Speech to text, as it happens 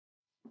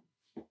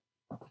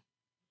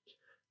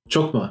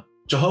Chokma,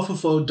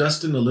 Jahofafo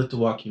Dustin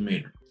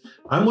Mater.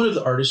 I'm one of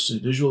the artists in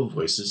Visual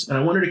Voices, and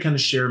I wanted to kind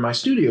of share my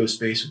studio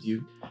space with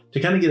you to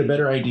kind of get a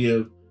better idea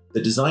of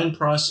the design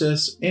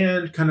process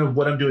and kind of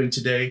what I'm doing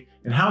today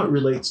and how it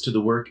relates to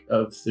the work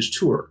of this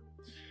tour.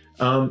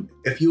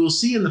 If you will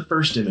see in the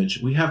first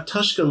image, we have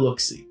Tushka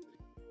Luxi,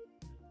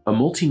 a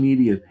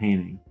multimedia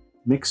painting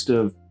mixed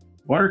of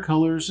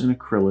watercolors and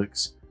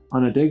acrylics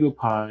on a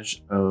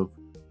decoupage of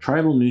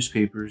tribal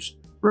newspapers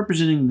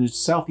representing the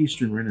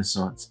Southeastern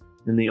Renaissance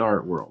in the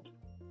art world.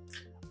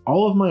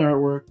 All of my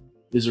artwork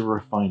is a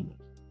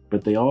refinement,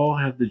 but they all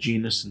have the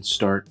genus and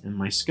start in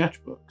my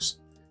sketchbooks.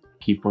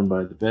 I keep one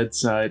by the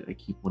bedside, I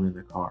keep one in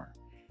the car.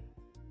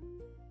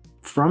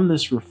 From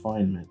this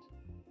refinement,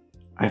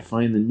 I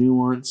find the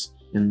nuance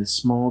and the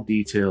small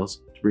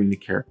details to bring the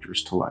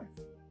characters to life.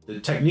 The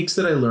techniques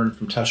that I learned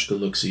from Tushka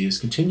Luxi is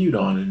continued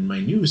on in my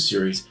newest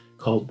series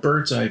called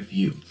Bird's Eye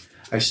View.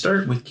 I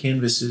start with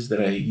canvases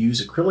that I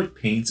use acrylic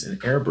paints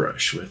and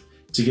airbrush with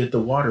to get the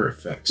water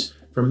effects.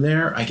 From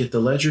there, I get the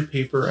ledger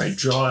paper, I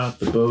draw out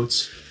the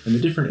boats and the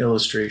different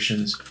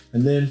illustrations,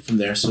 and then from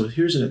there, so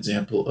here's an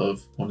example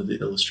of one of the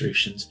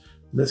illustrations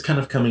that's kind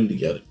of coming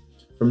together.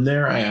 From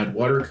there, I add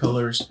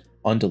watercolors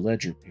onto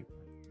ledger paper.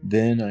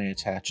 Then I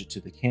attach it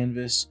to the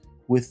canvas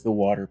with the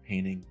water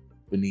painting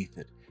beneath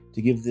it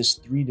to give this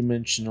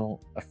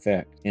three-dimensional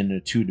effect in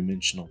a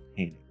two-dimensional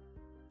painting.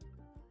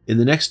 In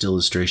the next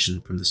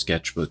illustration from the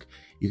sketchbook,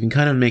 you can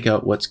kind of make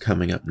out what's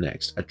coming up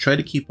next. I try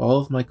to keep all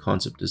of my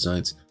concept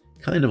designs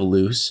kind of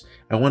loose.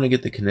 I want to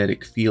get the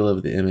kinetic feel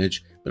of the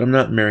image, but I'm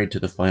not married to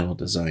the final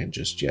design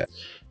just yet.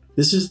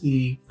 This is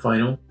the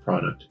final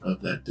product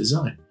of that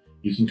design.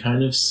 You can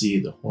kind of see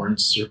the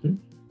horned serpent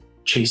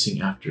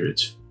chasing after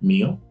its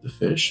meal, the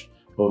fish.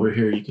 Over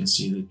here you can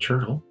see the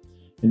turtle.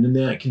 And in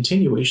that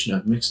continuation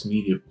of mixed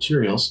media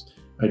materials,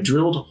 I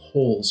drilled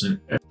holes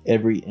in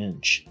every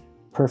inch,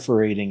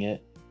 perforating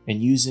it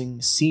and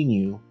using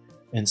sinew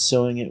and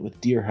sewing it with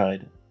deer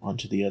hide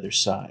onto the other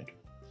side.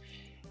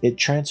 It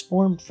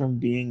transformed from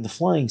being the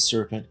flying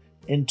serpent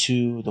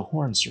into the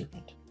horned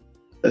serpent,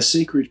 a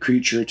sacred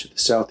creature to the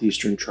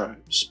southeastern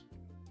tribes.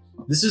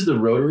 This is the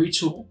rotary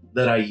tool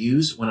that I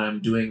use when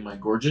I'm doing my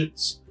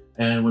gorgets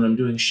and when I'm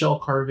doing shell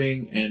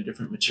carving and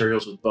different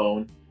materials with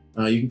bone.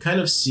 You can kind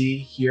of see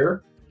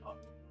here,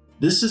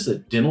 this is a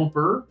dental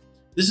burr.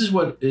 This is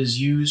what is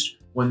used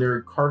when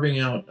they're carving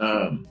out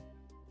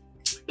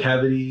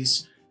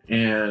cavities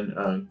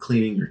and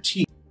cleaning your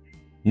teeth.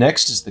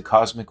 Next is the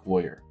Cosmic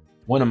Warrior,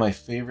 one of my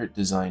favorite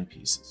design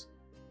pieces,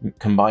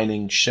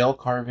 combining shell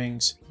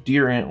carvings,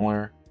 deer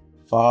antler,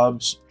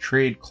 fobs,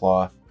 trade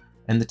cloth,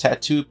 and the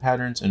tattoo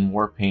patterns and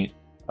war paint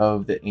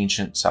of the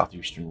ancient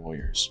Southeastern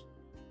warriors.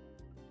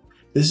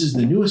 This is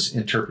the newest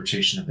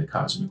interpretation of the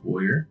Cosmic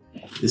Warrior.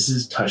 This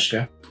is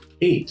Tushka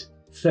 8,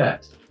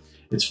 Fett.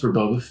 It's for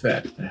Boba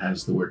Fett. It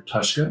has the word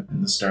Tushka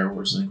in the Star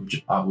Wars language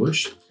of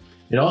Agush.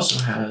 It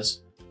also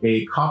has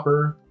a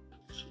copper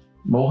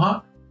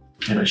mohawk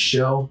and a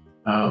shell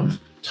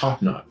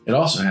top knot. It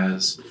also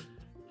has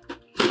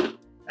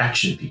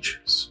action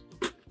features.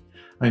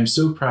 I'm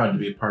so proud to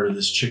be a part of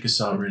this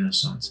Chickasaw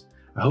Renaissance.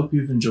 I hope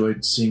you've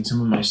enjoyed seeing some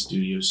of my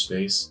studio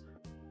space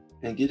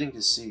and getting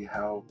to see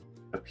how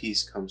a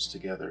piece comes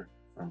together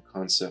from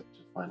concept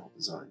to final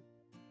design.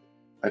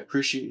 I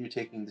appreciate you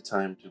taking the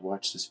time to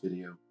watch this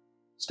video.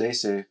 Stay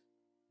safe,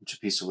 and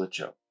Chapisa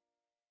Lecho.